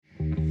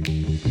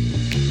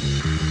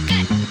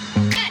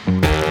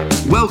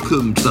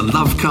Welcome to the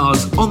Love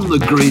Cars on the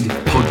Grid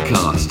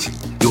podcast,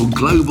 your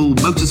global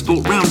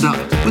motorsport roundup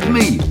with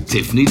me,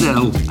 Tiffany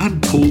Dell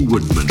and Paul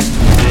Woodman.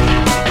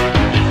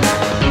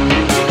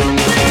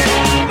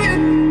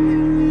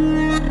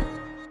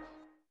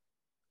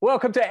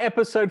 Welcome to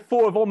episode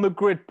 4 of On the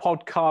Grid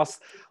podcast.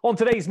 On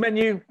today's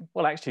menu,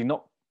 well, actually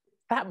not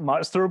that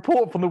much to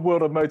report from the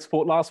world of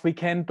motorsport last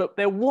weekend, but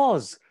there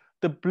was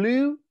the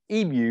Blue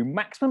Emu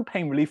Maximum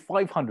Pain Relief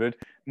 500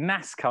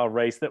 NASCAR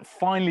race that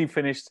finally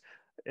finished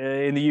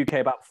in the UK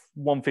about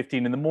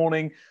 1:15 in the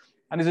morning.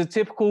 And it's a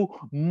typical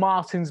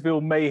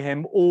Martinsville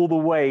mayhem all the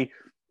way.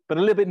 But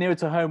a little bit nearer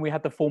to home, we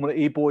had the Formula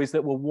E boys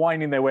that were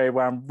winding their way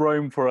around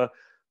Rome for a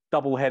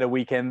double-header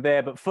weekend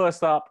there. But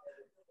first up,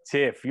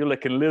 Tiff, you're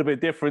looking a little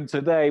bit different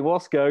today.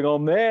 What's going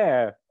on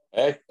there?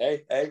 Hey.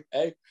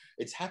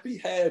 It's Happy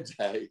Hair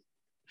Day.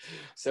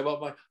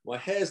 So my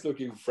hair's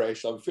looking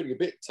fresh. I'm feeling a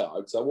bit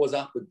tired. So I was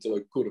up until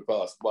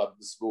 1:15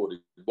 this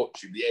morning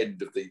watching the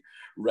end of the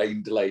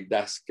rain-delayed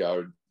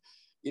NASCAR. And,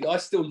 you know, I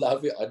still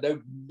love it. I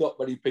know not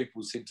many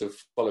people seem to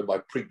follow my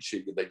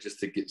preaching and they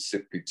just think it's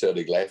simply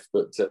turning left.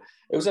 But it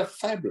was a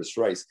fabulous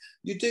race.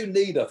 You do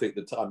need, I think,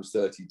 the times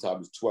 30,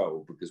 times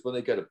 12, because when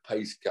they go to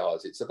pace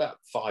cars, it's about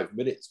 5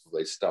 minutes before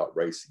they start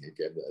racing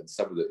again. And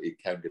some of it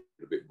can get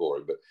a bit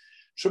boring. But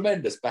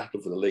tremendous battle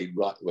for the lead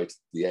right the way to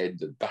the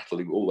end and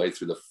battling all the way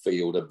through the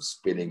field and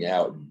spinning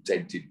out and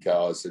dented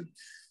cars and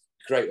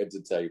great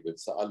entertainment.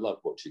 So I love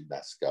watching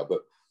NASCAR.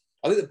 But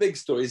I think the big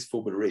story is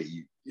Formula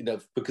E, you know,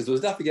 because there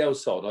was nothing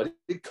else on. I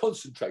didn't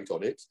concentrate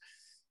on it.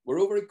 We're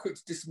all very quick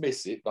to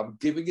dismiss it. I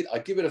give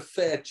it a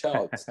fair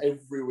chance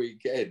every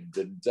weekend.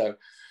 And,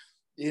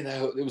 you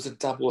know, there was a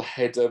double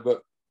header.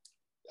 But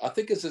I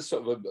think as a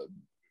sort of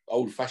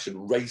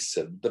old-fashioned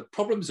racer, the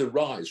problems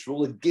arise from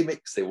all the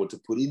gimmicks they want to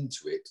put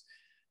into it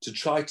to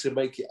try to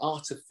make it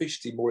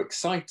artificially more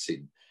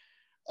exciting.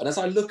 And as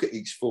I look at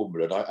each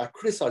formula, and I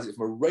criticise it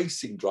from a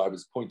racing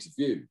driver's point of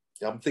view,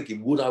 I'm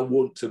thinking, would I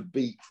want to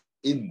be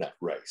in that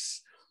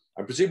race?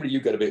 And presumably you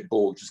get a bit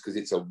bored just because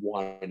it's a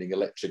whining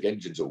electric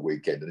engines all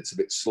weekend and it's a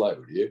bit slow,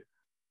 do you?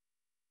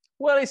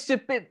 Well, it's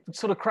just a bit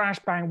sort of crash,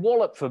 bang,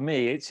 wallop for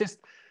me. It's just,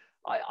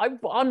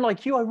 I'm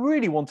like you, I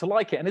really want to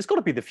like it. And it's got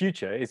to be the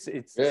future. It's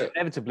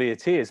inevitably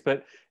it is,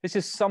 but it's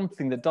just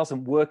something that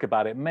doesn't work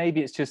about it.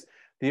 Maybe it's just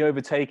the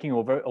overtaking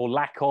or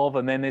lack of,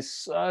 and then there's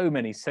so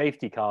many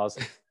safety cars.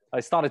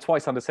 I started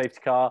twice under safety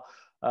car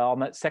on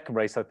that second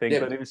race, I think,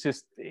 but it was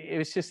just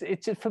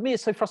for me,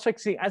 it's so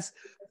frustrating.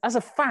 As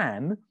a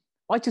fan,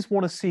 I just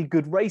want to see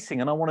good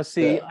racing, and I want to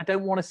see. I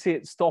don't want to see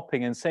it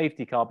stopping in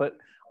safety car, but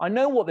I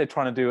know what they're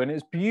trying to do, and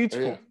it's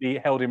beautiful to be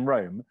held in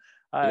Rome.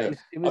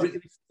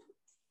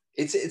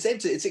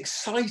 It's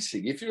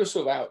exciting if you're a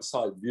sort of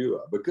outside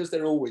viewer, because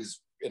they're always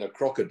in a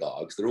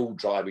crocodile, because they're all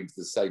driving to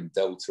the same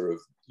delta of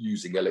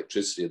using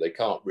electricity. They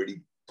can't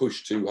really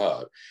push too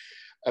hard.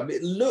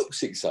 It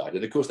looks exciting.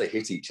 And of course, they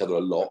hit each other a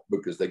lot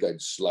because they're going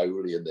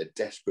slowly and they're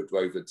desperate to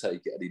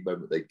overtake at any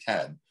moment they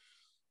can.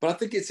 But I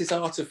think it's this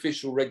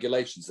artificial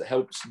regulations that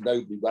helps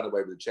nobody run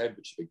away with the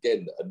championship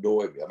again that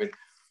annoy me. I mean,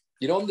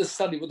 you know, on the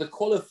Sunday with the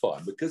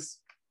qualifying, because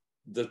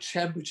the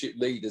championship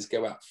leaders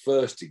go out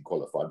first in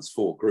qualifying, there's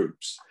 4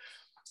 groups.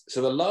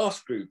 So the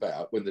last group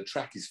out, when the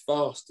track is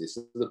fastest,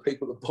 are the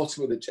people at the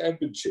bottom of the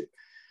championship.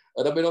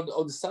 And I mean,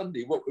 on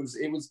Sunday, it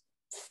was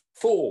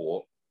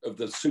 4 of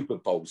the Super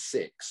Bowl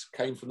 6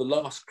 came from the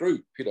last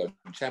group. You know,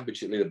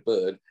 championship leader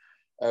Bird,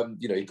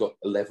 you know, he got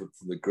 11th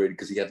from the grid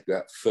because he had to go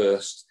out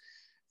first.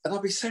 And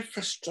I'd be so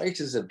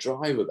frustrated as a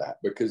driver that,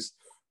 because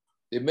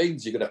it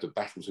means you're going to have to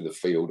battle through the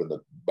field, and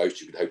the most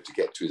you can hope to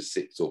get to is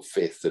 6th or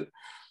 5th. And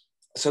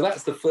so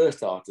that's the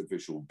first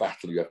artificial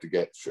battle you have to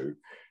get through.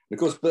 And of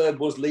course, Bird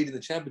was leading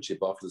the championship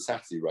after the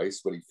Saturday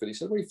race when he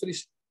finished. And when he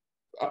finished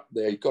up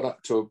there, he got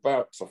up to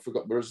about, I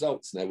forgot the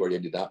results now where he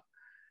ended up.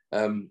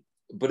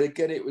 But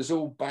again, it was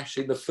all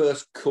bashing. The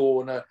first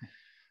corner,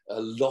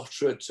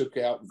 Lotterer took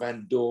out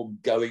Van Dorn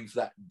going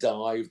for that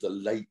dive, the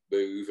late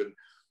move. And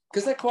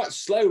because they're quite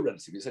slow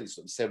relatively, it's only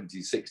sort of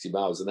 70, 60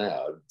 miles an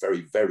hour,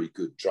 very, very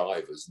good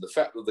drivers. And the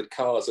fact that the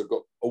cars have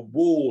got a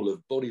wall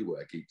of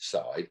bodywork each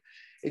side,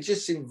 it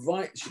just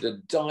invites you to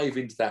dive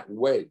into that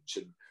wedge.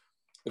 And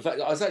in fact,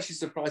 I was actually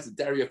surprised that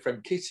Dario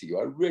Franchitti, who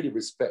I really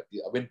respect.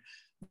 I mean,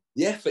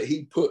 the effort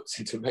he puts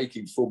into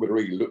making Formula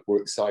E look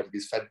more exciting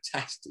is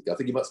fantastic. I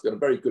think he must be on a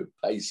very good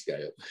pay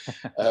scale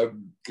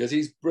because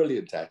he's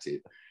brilliant at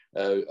it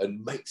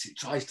and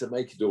tries to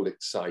make it all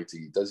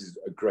exciting. He does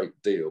a great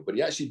deal, but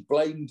he actually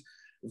blamed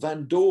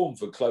Van Dorn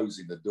for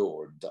closing the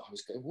door. And I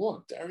was going,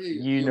 "What,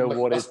 Dario? You know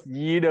what it's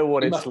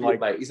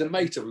like." He's a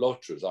mate of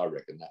Lotterer's, I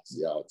reckon that's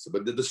the answer.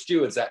 But the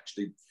stewards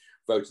actually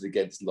voted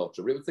against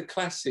Lotterer. It was the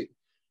classic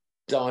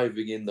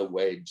diving in the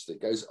wedge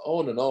that goes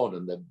on,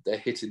 and they're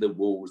hitting the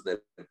walls,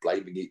 they're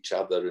blaming each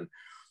other, and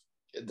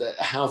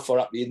how far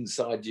up the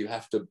inside you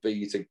have to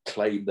be to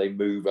claim they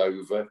move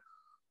over.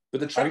 But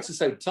the tracks are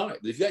so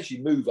tight that if you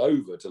actually move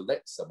over to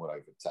let someone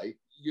overtake,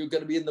 you're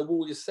going to be in the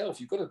wall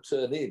yourself. You've got to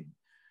turn in.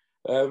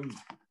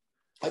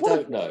 I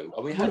don't know.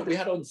 I mean, we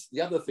had on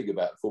the other thing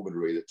about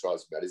Formula E that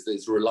drives me mad is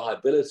there's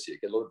reliability. You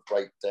get a lot of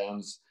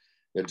breakdowns.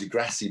 Di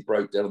Grassi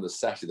broke down on the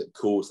Saturday that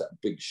caused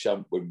that big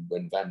shunt when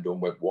Van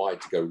Dorn went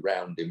wide to go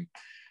round him.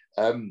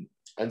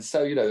 And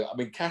so, I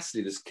mean,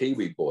 Cassidy, this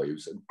Kiwi boy,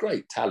 who's a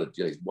great talent,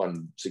 he's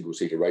won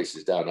single-seater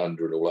races down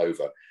under and all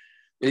over.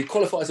 And he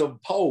qualifies on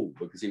pole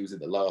because he was in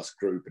the last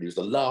group and he was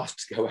the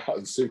last to go out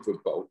in Super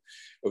Bowl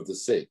of the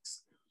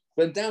 6.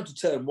 Then down to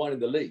turn 1 in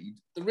the lead,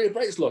 the rear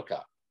brakes lock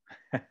up.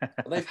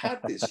 And they've had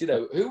this,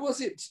 who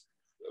was it?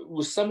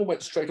 Someone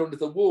went straight onto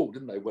the wall,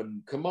 didn't they?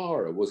 When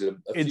Kamara was it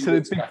into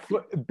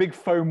the big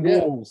foam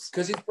walls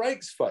because his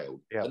brakes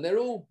failed, and they're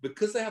all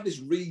because they have this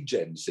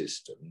regen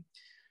system.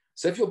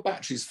 So if your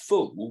battery's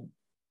full,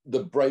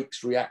 the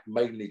brakes react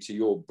mainly to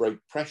your brake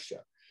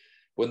pressure.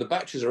 When the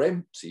batteries are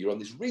empty, you're on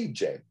this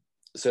regen.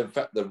 So in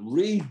fact, the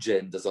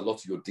regen does a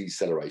lot of your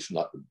deceleration,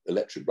 like the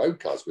electric road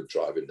cars we're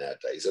driving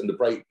nowadays, and the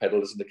brake pedal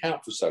doesn't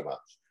account for so much.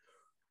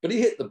 But he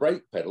hit the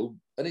brake pedal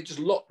and it just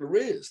locked the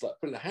rears, like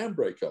putting a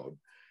handbrake on.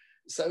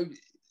 So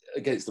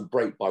again, it's the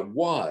brake by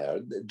wire.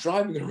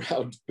 Driving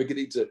around,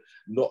 beginning to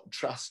not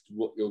trust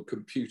what your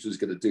computer's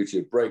going to do to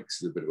your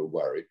brakes is a bit of a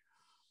worry.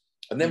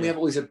 And then we have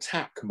all these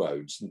attack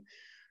modes. And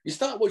you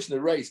start watching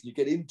the race and you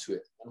get into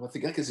it. And I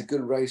think, okay, it's a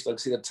good race. I can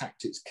see the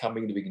tactics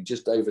coming and we can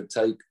just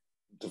overtake.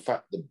 The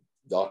fact that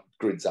the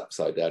grid's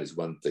upside down is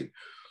one thing.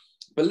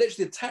 But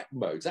literally attack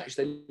modes,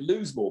 actually they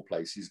lose more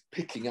places,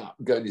 picking up,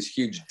 going this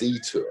huge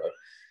detour.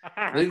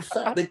 And in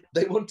fact,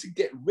 they want to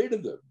get rid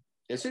of them.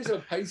 As soon as they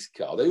have a pace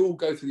car, they all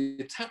go through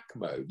the attack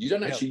mode. You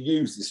don't actually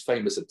use this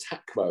famous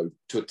attack mode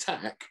to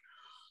attack.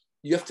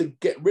 You have to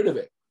get rid of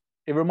it.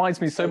 It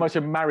reminds me so much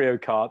of Mario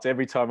Kart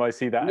every time I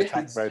see that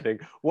attack mode thing.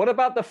 What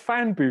about the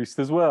fan boost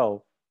as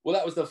well? Well,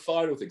 that was the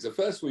final thing. So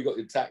first we got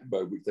the attack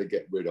mode, which they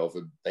get rid of,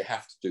 and they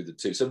have to do the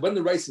two. So when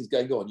the racing's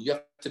going on, you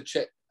have to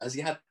check, has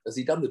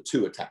he done the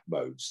 2 attack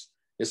modes?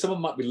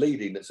 Someone might be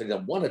leading that's only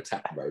done 1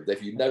 attack mode.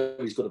 If he's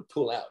got to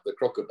pull out the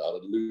crocodile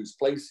and lose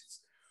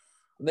places.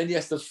 And then,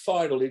 yes, the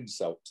final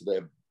insult to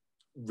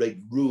their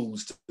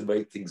rules to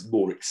make things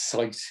more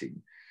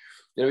exciting.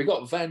 We've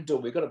got Van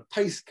Dorn, we've got a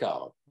pace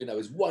car.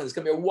 It's going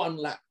to be a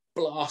 1-lap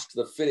blast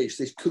to the finish.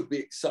 This could be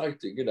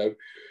exciting,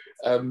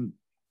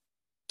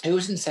 He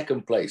was in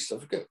second place. I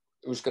forget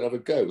who was going to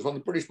have a go. It was one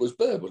of the British boys,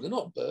 Bird, wasn't it?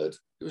 Not Bird.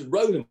 It was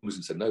Roland was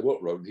in second. No,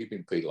 what Roland? He'd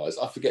been penalised.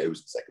 I forget who was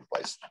in second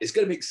place. It's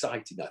going to be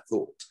exciting, I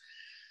thought.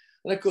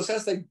 And of course,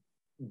 as they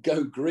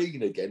go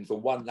green again for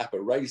 1 lap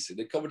of racing,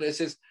 the commentator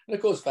says, and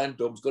of course, Van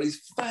Dorn's got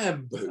his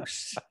fan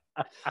boost.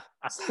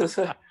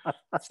 so,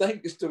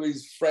 thanks to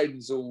his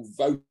friends all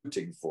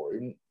voting for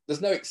him,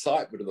 there's no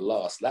excitement in the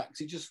last lap because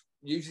he just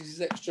uses his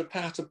extra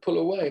power to pull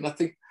away. And I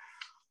think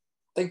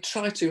they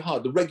try too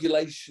hard. The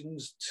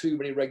regulations, too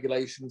many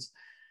regulations.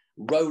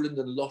 Roland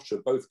and Lotter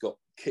both got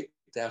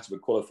kicked out of a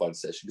qualifying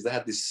session because they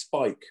had this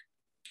spike.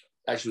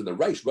 Actually, in the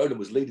race, Roland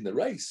was leading the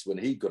race when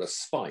he got a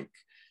spike.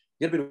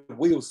 He had a bit of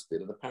wheel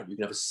spin, and apparently you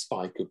can have a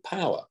spike of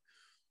power.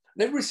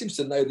 And everybody seems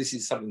to know this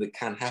is something that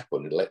can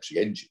happen in electric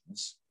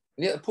engines.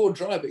 And yet the poor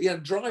driver, he had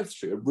a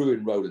drive-through, it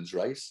ruined Roland's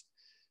race.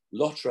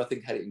 Lotter, I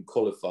think, had it in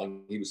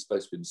qualifying. He was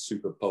supposed to be in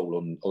Super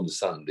Pole on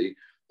Sunday,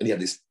 and he had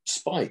this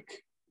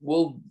spike.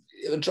 Well,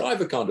 a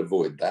driver can't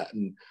avoid that.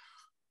 And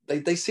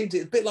they seem to,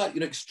 a bit like,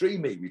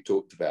 Extreme E we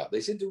talked about,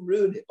 they seem to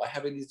ruin it by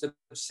having these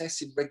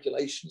obsessive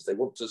regulations. They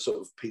want to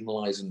sort of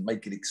penalise and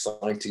make it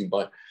exciting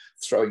by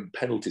throwing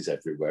penalties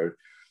everywhere.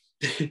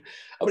 I mean,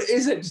 it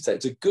is entertaining.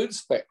 It's a good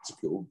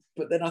spectacle,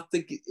 but then I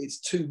think it's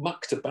too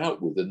mucked about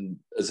with. And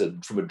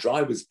from a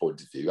driver's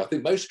point of view, I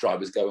think most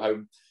drivers go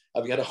home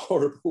having had a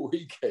horrible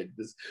weekend.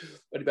 There's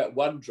only about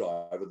one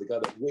driver, the guy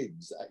that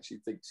wins,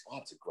 actually thinks, "Oh,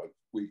 it's a great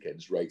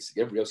weekend's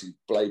racing." Everybody else is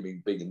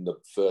blaming being in the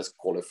first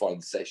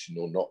qualifying session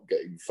or not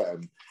getting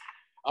found.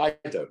 I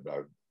don't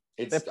know.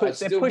 They're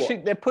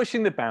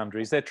pushing the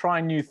boundaries. They're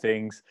trying new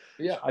things.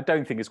 Yeah, I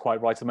don't think it's quite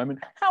right at the moment.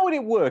 How would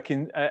it work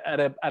at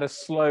a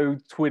slow,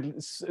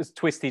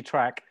 twisty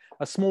track,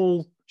 a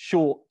small,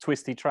 short,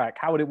 twisty track?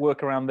 How would it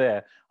work around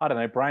there? I don't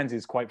know. Brands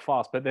is quite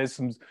fast, but there's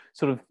some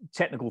sort of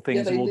technical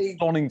things, or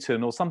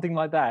Donington or something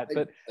like that.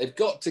 They've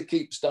got to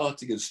keep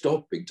starting and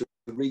stopping to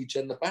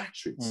regen the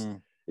batteries.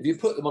 If you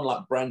put them on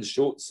like Brands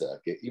short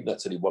circuit, even though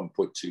it's only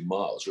 1.2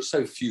 miles, there are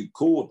so few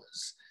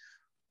corners,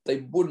 they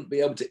wouldn't be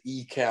able to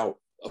eke out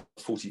a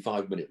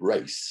 45-minute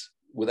race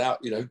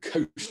without,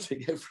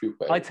 coasting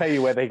everywhere. I tell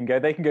you where they can go.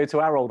 They can go to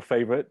our old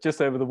favourite,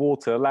 just over the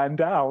water,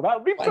 Landau. That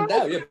would be perfect.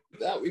 Landau, yeah,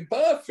 that would be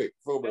perfect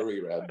for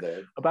Marie round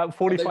there. About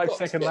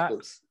 45-second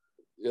laps.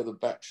 The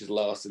batteries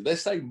lasting. They're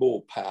saying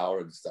more power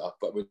and stuff,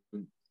 but with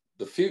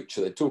the future,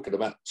 they're talking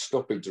about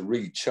stopping to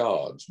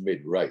recharge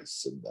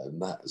mid-race,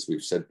 and that, as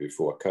we've said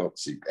before, I can't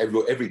see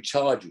every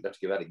charge you'd have to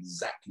give out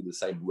exactly the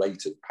same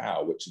rate of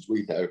power, which, as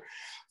we know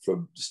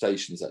from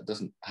stations, that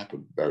doesn't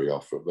happen very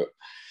often. But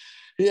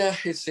yeah,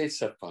 it's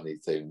a funny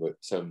thing. But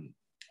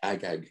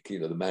Agag,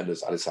 the man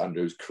as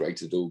Alessandro who's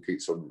created it all,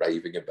 keeps on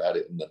raving about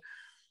it, and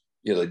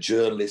the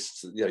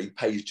journalists, he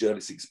pays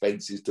journalists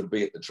expenses to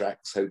be at the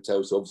tracks,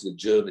 hotels. So obviously the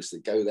journalists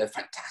that go there,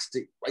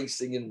 fantastic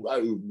racing in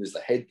Rome is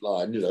the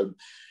headline,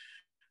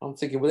 I'm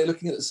thinking, well, they're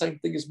looking at the same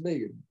thing as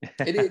me.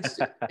 And it is,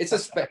 it's a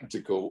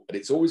spectacle, and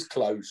it's always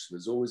close.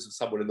 There's always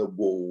someone in the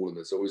wall, and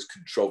there's always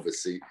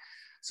controversy.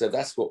 So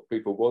that's what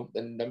people want.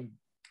 Then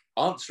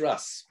answer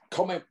us.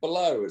 Comment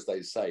below, as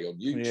they say on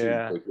YouTube.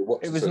 Yeah,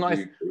 it was nice.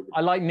 YouTube.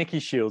 I like Nikki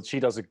Shields. She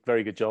does a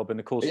very good job. And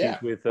of course,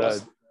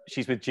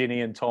 she's with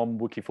Ginny and Tom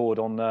Wookie Forward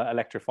on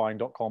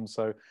electrifying.com.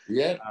 So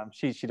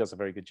she does a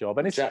very good job.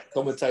 And Jack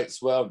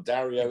commentates well.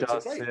 Dario,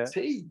 it's a great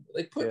team.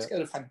 They put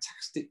together a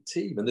fantastic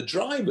team. And the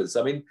drivers,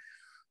 I mean,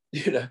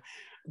 they're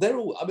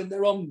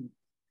on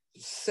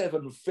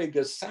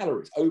 7-figure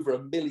salaries, over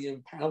 £1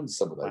 million,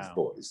 some of those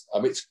boys. I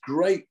mean, it's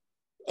great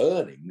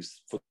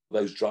earnings for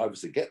those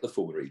drivers to get the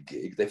Formula E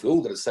gig. They're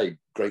all going to say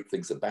great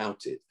things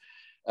about it.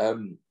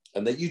 And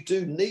that you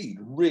do need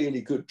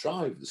really good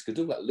drivers, because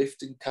all that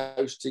lifting,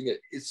 coasting,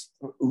 it's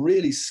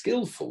really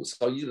skillful.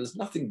 So there's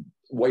nothing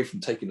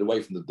taken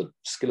away from the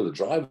skill of the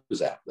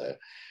drivers out there.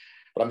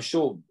 But I'm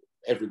sure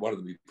every one of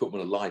them, you put them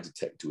on a lie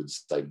detector and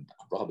say, I'd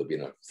rather be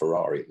in a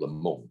Ferrari at Le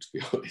Mans, to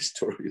be honest.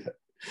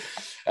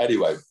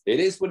 Anyway, it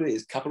is what it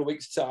is. A couple of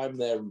weeks' time,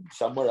 they're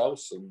somewhere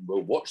else, and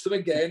we'll watch them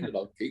again, and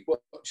I'll keep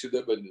watching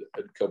them and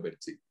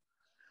commenting.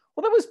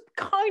 Well, that was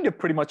kind of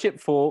pretty much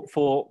it for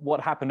what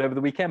happened over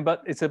the weekend,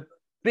 but it's a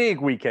big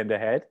weekend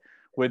ahead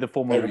with the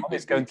Formula One.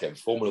 It's going to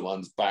Formula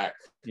One's back.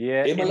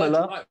 Yeah, Imola. Do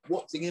you like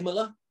watching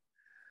Imola?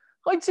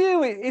 I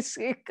do.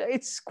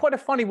 It's quite a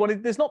funny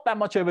one. There's not that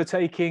much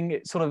overtaking.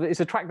 It's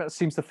a track that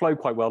seems to flow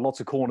quite well, lots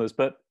of corners.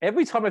 But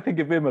every time I think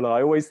of Imola,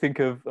 I always think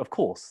of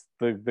course,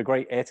 the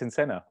great Ayrton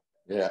Senna.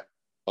 Yeah,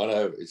 I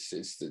know. It's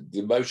the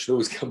emotion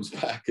always comes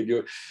back,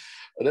 and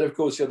then of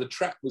course the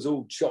track was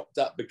all chopped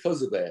up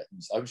because of Ayrton.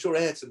 I'm sure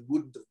Ayrton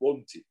wouldn't have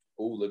wanted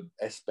all the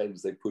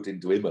S-bends they put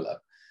into Imola,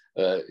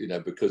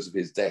 because of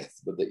his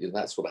death. But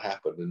that's what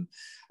happened, and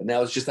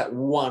now it's just that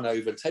one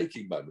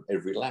overtaking moment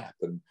every lap.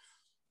 And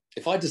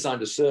if I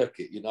designed a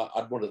circuit,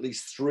 I'd want at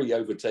least 3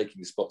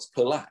 overtaking spots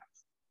per lap.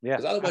 Yeah,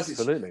 otherwise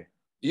absolutely.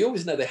 You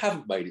always know they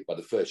haven't made it by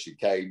the first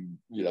chicane.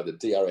 The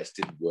DRS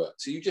didn't work.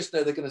 So you just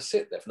know they're going to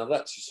sit there for another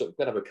lap. So you're sort of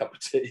going to have a cup of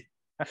tea.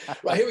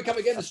 Right, here we come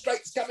again. The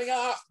straight's coming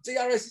up.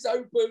 DRS is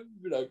open.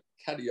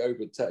 Can he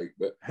overtake?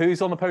 But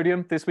who's on the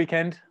podium this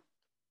weekend?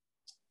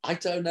 I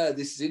don't know.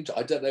 This is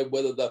interesting. I don't know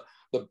whether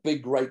the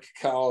big rake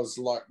cars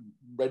like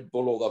Red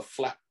Bull or the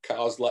flat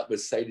cars like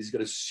Mercedes are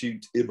going to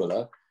shoot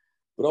Imola.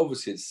 But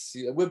obviously, it's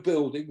we're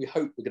building. We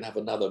hope we're going to have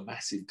another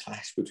massive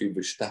clash between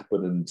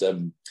Verstappen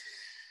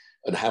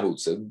and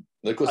Hamilton.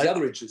 And of course, the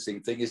other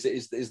interesting thing is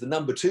the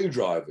number 2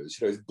 drivers.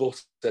 Is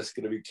Bottas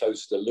going to be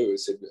closer to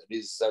Lewis, and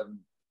is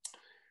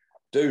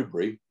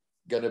Dubry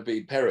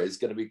Perez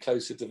going to be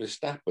closer to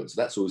Verstappen?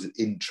 So that's always an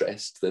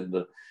interest. Then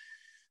the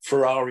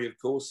Ferrari, of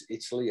course,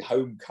 Italy,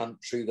 home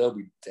country. They'll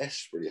be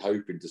desperately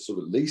hoping to sort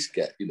of at least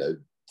get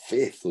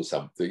 5th or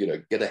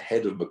something, get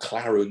ahead of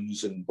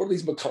McLarens, and what are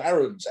these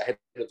McLarens ahead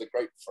of the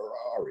great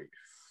Ferrari?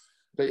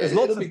 But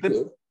it'll be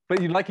good. But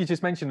like you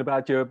just mentioned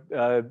about your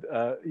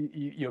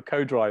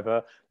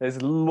co-driver,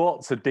 there's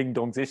lots of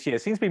ding-dongs this year.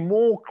 Seems to be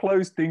more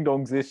close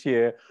ding-dongs this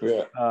year.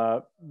 Yeah.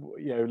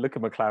 Look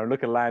at McLaren,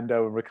 look at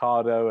Lando and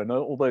Ricciardo, and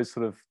all those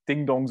sort of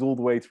ding-dongs all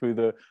the way through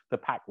the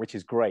pack, which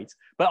is great.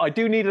 But I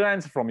do need an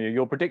answer from you.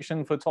 Your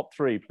prediction for top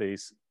 3,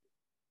 please.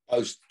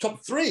 Oh,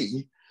 top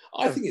 3?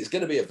 I think it's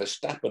going to be a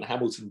Verstappen,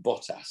 Hamilton,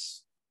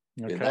 Bottas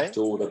in that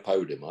order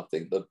podium. I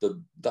think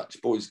the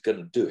Dutch boy's going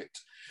to do it.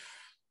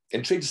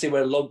 Intrigued to see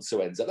where Alonso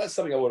ends up. That's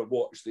something I want to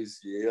watch this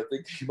year. I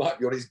think he might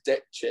be on his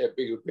deck chair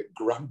being a bit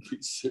grumpy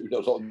soon,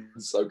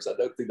 Alonso, because I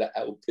don't think that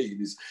Alpine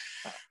is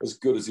as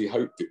good as he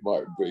hoped it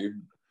might be.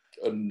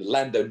 And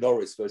Lando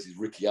Norris versus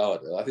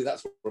Ricciardo, I think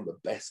that's one of the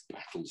best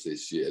battles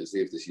this year. See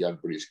if this young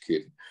British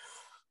kid,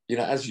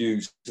 as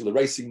usual, the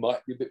racing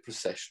might be a bit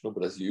processional,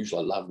 but as usual,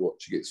 I love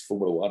watching it. It's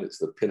Formula One, it's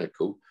the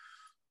pinnacle.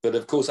 But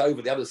of course, over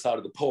the other side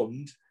of the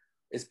pond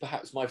is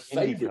perhaps my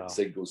favourite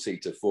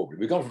single-seater Formula.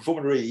 We've gone from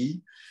Formula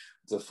E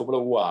to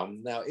Formula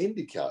One. Now,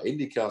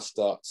 IndyCar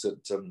starts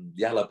at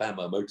the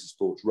Alabama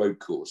Motorsports Road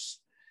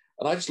Course.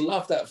 And I just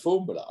love that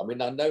formula. I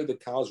mean, I know the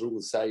cars are all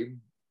the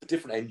same,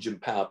 different engine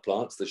power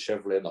plants, the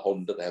Chevrolet and the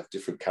Honda, they have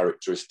different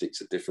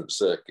characteristics at different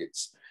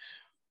circuits.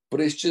 But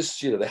it's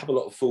just, they have a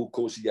lot of full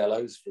course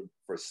yellows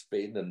for a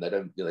spin, and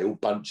they all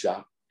bunch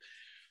up.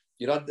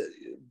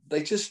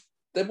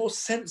 They're more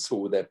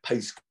sensible with their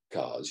pace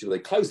cars. They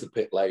close the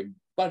pit lane,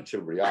 bunch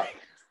everybody up,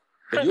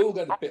 and you all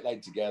go to the pit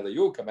lane together,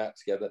 you all come out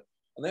together,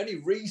 and they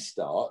only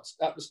restart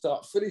at the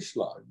start-finish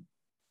line.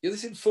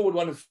 This is Formula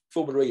One and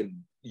Formula E and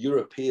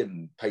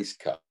European pace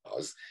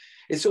cars.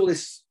 It's all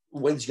this,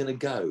 when's he going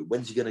to go?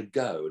 When's he going to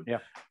go?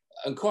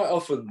 And quite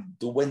often,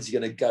 the when's he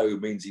going to go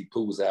means he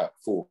pulls out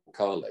 4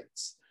 car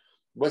lengths.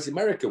 Whereas the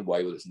American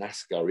way, whether it's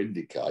NASCAR,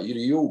 IndyCar,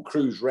 you all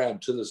cruise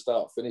round to the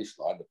start-finish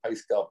line, the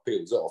pace car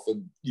peels off,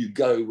 and you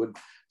go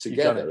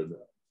together.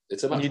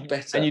 It's a much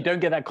better. And you don't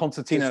get that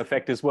Constantino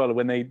effect as well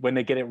when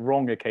they get it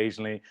wrong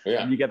occasionally.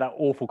 Yeah. You get that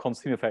awful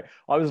Constantino effect.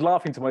 I was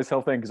laughing to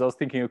myself then because I was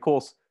thinking, of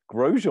course,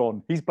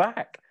 Grosjean, he's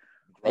back.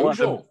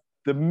 Grosjean.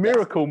 The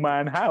miracle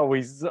man, how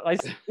I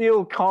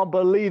still can't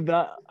believe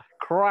that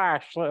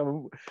crash.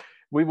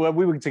 We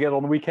were together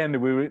on the weekend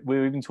and we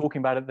were even talking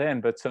about it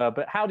then. But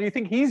how do you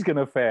think he's going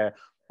to fare?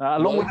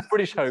 Along with the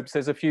British hopes,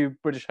 there's a few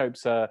British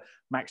hopes,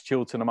 Max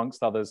Chilton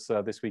amongst others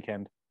this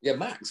weekend. Yeah,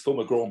 Max,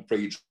 former Grand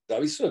Prix.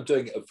 He's sort of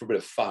doing it for a bit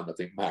of fun, I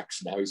think,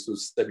 Max. Now he's sort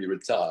of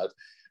semi-retired,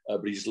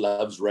 but he just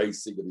loves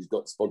racing and he's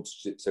got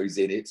sponsorship, so he's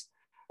in it.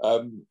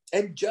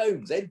 Ed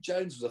Jones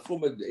was a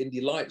former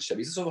Indy Lights show.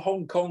 He's a sort of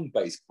Hong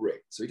Kong-based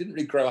Brit, so he didn't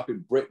really grow up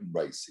in Britain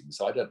racing,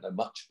 so I don't know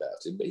much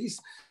about him, but he's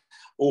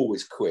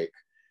always quick.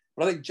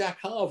 But I think Jack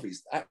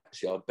Harvey's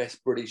actually our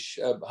best British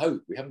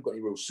hope. We haven't got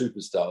any real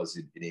superstars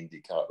in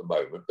IndyCar at the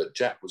moment, but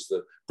Jack was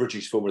the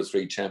British Formula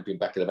 3 champion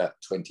back in about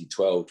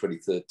 2012,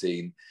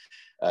 2013.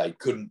 He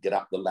couldn't get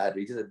up the ladder.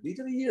 He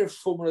did a year of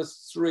Formula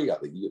 3, I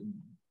think,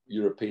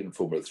 European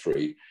Formula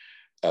 3,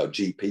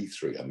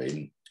 GP3, I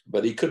mean,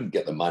 but he couldn't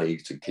get the money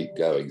to keep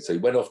going. So he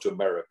went off to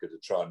America to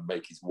try and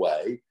make his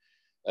way.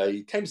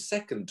 He came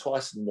second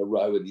twice in a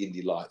row in the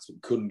Indy Lights,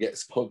 but couldn't get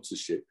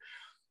sponsorship.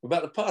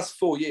 About the past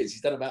 4 years,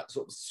 he's done about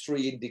sort of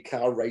 3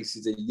 IndyCar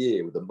races a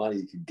year with the money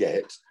he could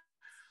get.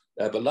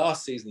 But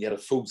last season, he had a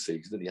full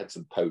season and he had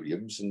some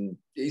podiums. And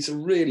he's a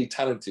really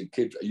talented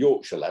kid, a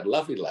Yorkshire lad,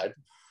 lovely lad.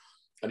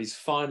 And he's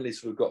finally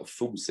sort of got a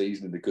full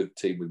season in a good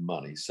team with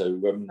money. So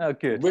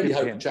good. Really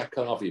hope Jack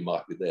Harvey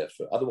might be there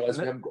for. Otherwise,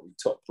 we haven't got any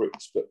top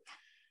Brits. But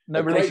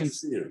no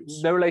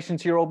relation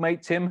to your old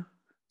mate, Tim?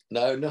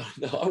 No.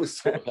 I was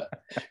talking about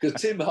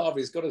because Tim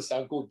Harvey's got a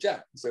son called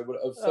Jack. So when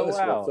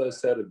I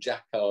first heard of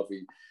Jack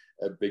Harvey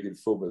being in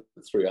Formula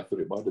 3, I thought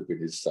it might have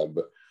been his son.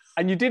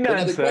 And you didn't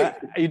answer.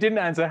 You didn't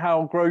answer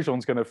how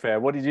Grosjean's going to fare.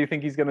 What did you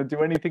think he's going to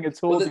do? Anything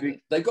at all? Well,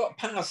 they got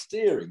power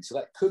steering, so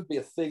that could be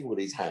a thing with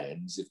his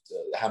hands. If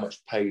how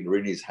much pain are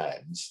in his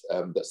hands?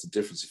 That's the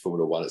difference in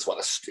Formula 1. It's why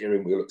the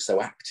steering wheel looks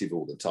so active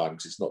all the time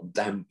because it's not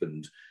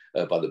dampened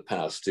by the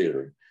power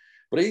steering.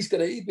 But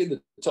he'd be in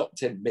the top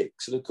 10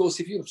 mix. And of course,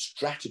 if your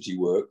strategy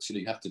works,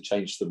 you have to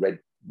change the red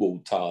wall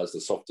tyres,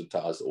 the softer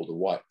tyres, or the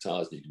white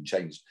tyres, and you can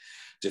change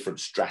different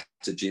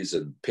strategies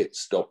and pit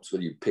stops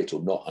when you pit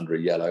or not under a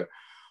yellow.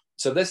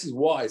 So this is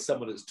why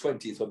someone that's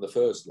 20th on the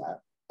first lap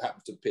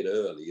happens to pit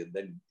early and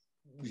then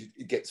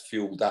it gets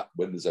fueled up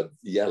when there's a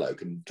yellow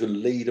to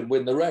lead and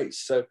win the race.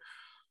 So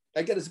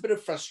again, there's a bit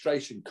of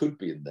frustration could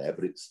be in there,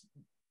 but it's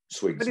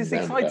swings. But it's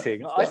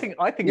exciting. I think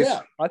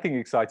it's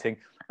exciting.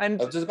 And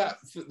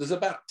there's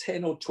about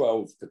 10 or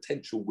 12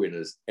 potential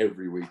winners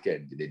every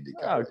weekend in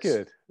IndyCar. Oh,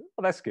 good.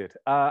 Well, that's good.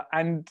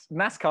 And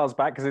NASCAR's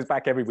back because it's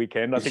back every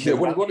weekend. I think. Yeah,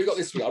 what have we got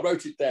this week? I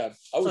wrote it down.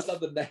 I always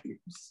love the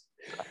names.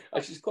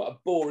 Actually, it's quite a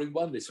boring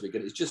one this week,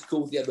 and it's just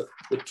called the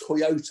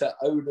Toyota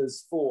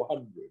Owners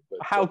 400. But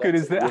how good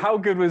is that? How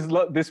good was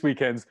this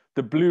weekend's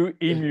the Blue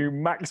Emu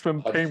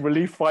Maximum Pain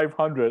Relief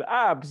 500?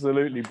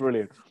 Absolutely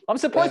brilliant. I'm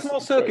surprised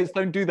more circuits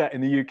don't do that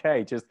in the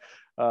UK. Just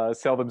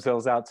sell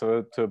themselves out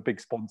to a big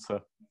sponsor.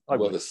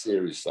 Well, the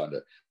series signed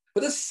it.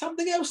 But there's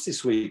something else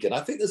this weekend.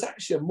 I think there's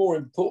actually a more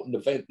important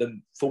event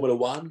than Formula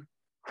 1,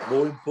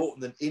 more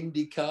important than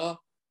IndyCar,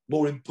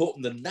 more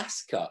important than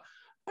NASCAR.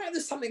 And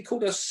there's something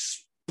called a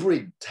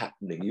sprint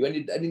happening. You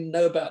any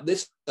know about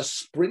this? A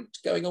sprint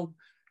going on?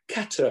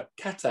 Caterham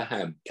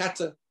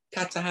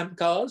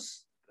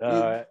cars?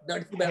 Know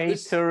anything about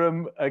this?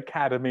 Caterham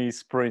Academy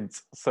Sprint.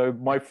 So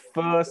my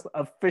first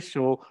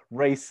official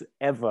race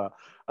ever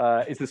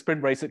is the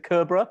sprint race at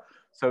Kerbera.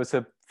 So it's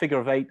a figure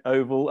of eight,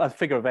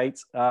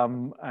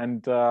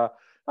 and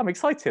I'm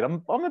excited.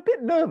 I'm a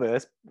bit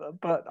nervous,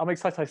 but I'm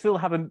excited. I still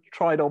haven't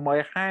tried on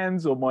my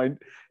hands or my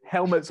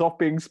helmet's off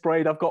being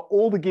sprayed. I've got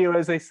all the gear,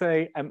 as they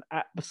say, and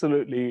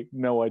absolutely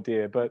no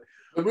idea. But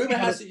the rumour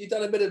has that you've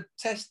done a bit of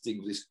testing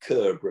with this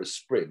Kerbera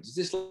sprint. Is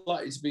this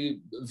likely to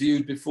be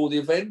viewed before the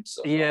event?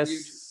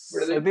 Yes.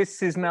 So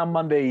this is now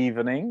Monday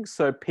evening.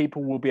 So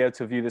people will be able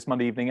to view this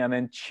Monday evening. And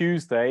then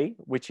Tuesday,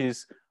 which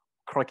is,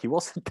 crikey,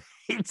 what's the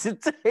date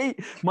today?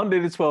 Monday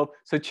the 12th.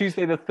 So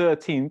Tuesday the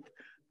 13th,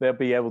 they'll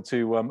be able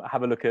to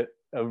have a look at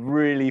a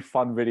really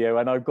fun video.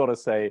 And I've got to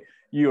say,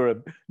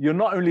 you're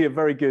not only a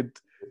very good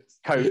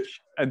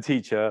coach and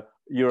teacher,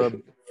 you're a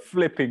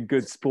flipping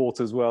good sport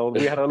as well.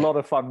 We had a lot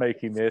of fun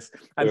making this.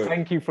 And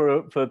thank you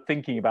for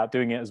thinking about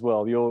doing it as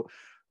well.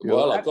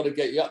 Well, I've got to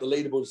get you up the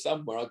leaderboard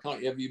somewhere. I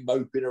can't have you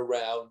moping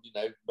around,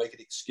 making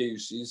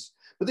excuses.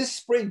 But this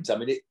sprint, I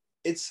mean,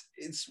 it's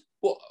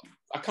what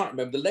I can't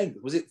remember the length.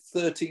 Was it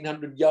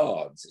 1,300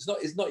 yards?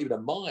 It's not even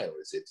a mile,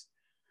 is it?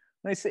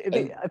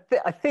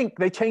 I think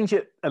they change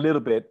it a little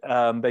bit.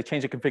 They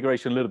change the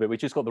configuration a little bit. We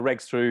just got the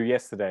regs through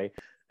yesterday.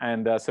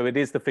 And so it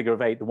is the figure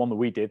of eight, the one that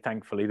we did,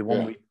 thankfully, the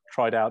one we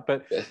tried out.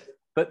 But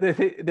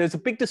there's a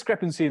big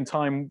discrepancy in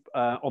time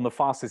on the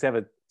fastest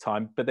ever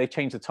time, but they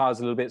changed the tyres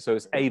a little bit. So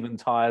it's Avon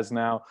tyres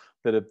now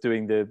that are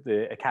doing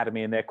the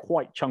Academy, and they're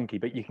quite chunky,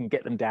 but you can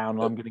get them down.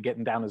 And I'm going to get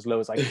them down as low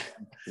as I can.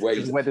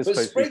 But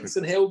sprints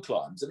and hill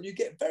climbs, I mean, you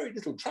get very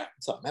little track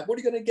time. What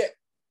are you going to get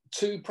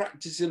two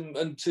practice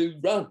and two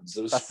runs.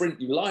 A sprint,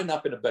 you line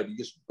up in a bed, you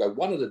just go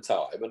one at a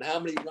time. And how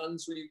many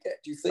runs will you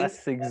get, do you think?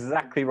 That's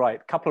exactly right.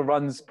 A couple of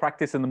runs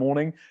practice in the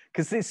morning,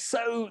 because it's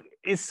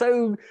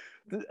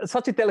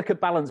such a delicate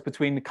balance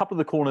between a couple of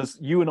the corners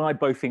you and I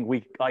both think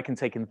I can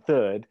take in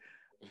third,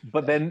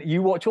 but then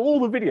you watch all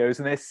the videos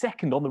and they're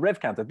second on the rev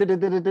counter.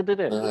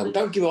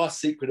 Don't give our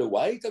secret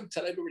away. Don't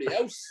tell everybody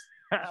else.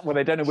 Well,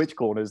 they don't know which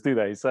corners, do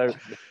they? So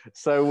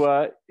it's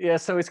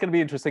going to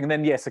be interesting. And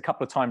then, yes, a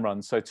couple of time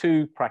runs. So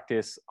 2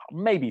 practice,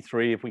 maybe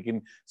 3 if we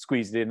can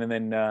squeeze it in, and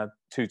then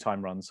 2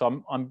 time runs.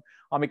 So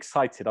I'm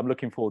excited. I'm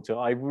looking forward to it.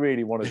 I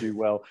really want to do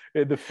well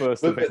in the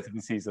first event of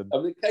the season.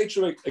 The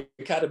Caterham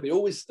Academy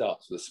always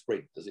starts with a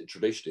sprint, does it,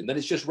 traditionally? And then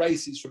it's just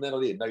races from then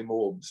on in. No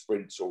more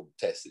sprints or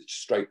tests. It's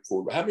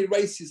straightforward. How many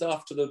races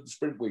after the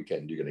sprint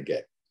weekend are you going to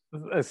get?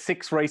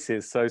 6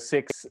 races. So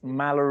 6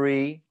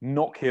 Mallory,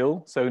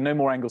 Knockhill. So no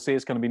more Anglesey.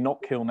 It's going to be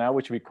Knockhill now,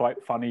 which would be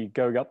quite funny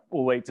going up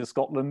all the way to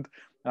Scotland.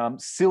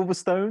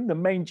 Silverstone, the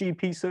main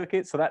GP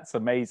circuit. So that's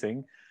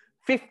amazing.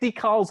 50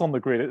 cars on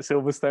the grid at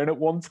Silverstone at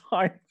one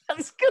time.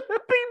 That's going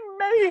to be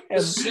mayhem. The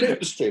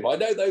slipstream. I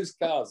know those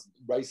cars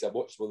race. I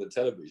watched them on the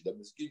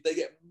television. They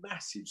get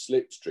massive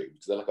slipstreams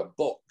because they're like a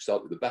box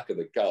up with the back of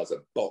the car's a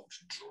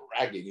box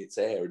dragging its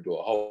air into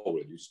a hole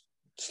and you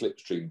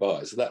slipstream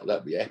by. So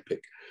that'd be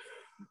epic.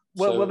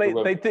 Well,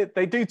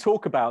 they do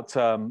talk about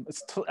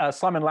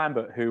Simon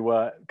Lambert, who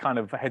kind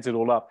of heads it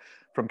all up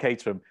from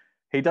Caterham.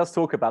 He does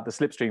talk about the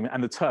slipstream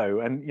and the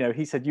tow, and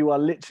he said you are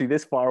literally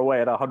this far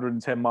away at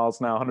 110 miles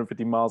an hour,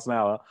 150 miles an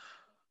hour.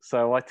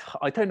 So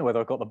I don't know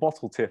whether I got the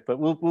bottle tip, but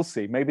we'll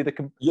see. Maybe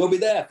you'll be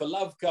there for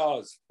Love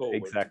Cars, Paul.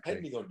 Exactly.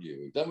 Depending on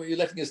you. Don't worry, you're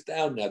letting us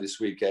down now this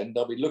weekend.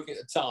 I'll be looking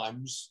at the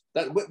times.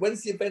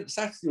 When's the event?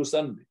 Saturday or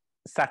Sunday?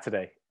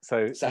 Saturday.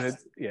 So Saturday.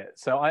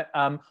 So I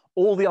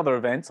all the other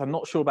events, I'm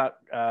not sure about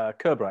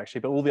Kerber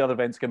actually, but all the other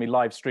events are going to be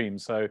live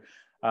streamed. So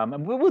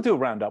and we'll do a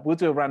roundup. We'll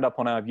do a roundup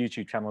on our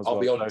YouTube channel as well.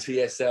 I'll be on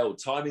TSL,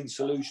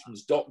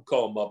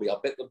 timingsolutions.com. I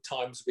bet the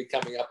times will be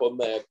coming up on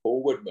there.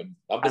 Paul Woodman,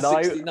 number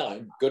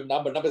 69. Good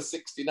number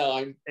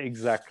 69.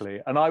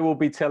 Exactly. And I will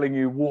be telling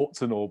you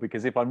warts and all,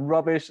 because if I'm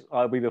rubbish,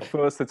 I'll be the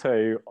first to tell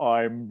you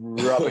I'm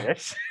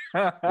rubbish.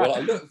 Well,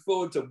 I look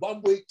forward to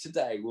 1 week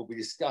today. We'll be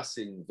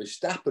discussing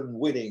Verstappen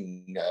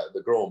winning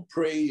the Grand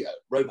Prix,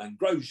 Romain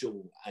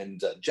Grosjean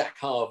and Jack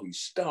Harvey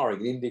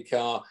starring in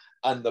IndyCar,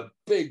 and the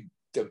big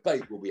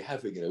debate we'll be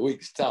having in a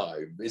week's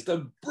time is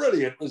the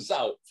brilliant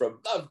result from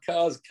Love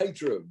Cars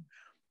Caterham.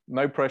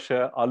 No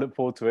pressure. I look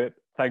forward to it.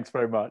 Thanks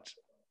very much.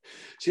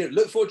 So,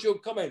 look forward to your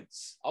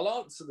comments. I'll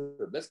answer them.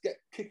 Let's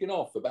get kicking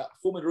off about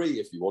Formula E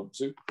if you want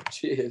to.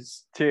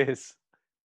 Cheers. Cheers.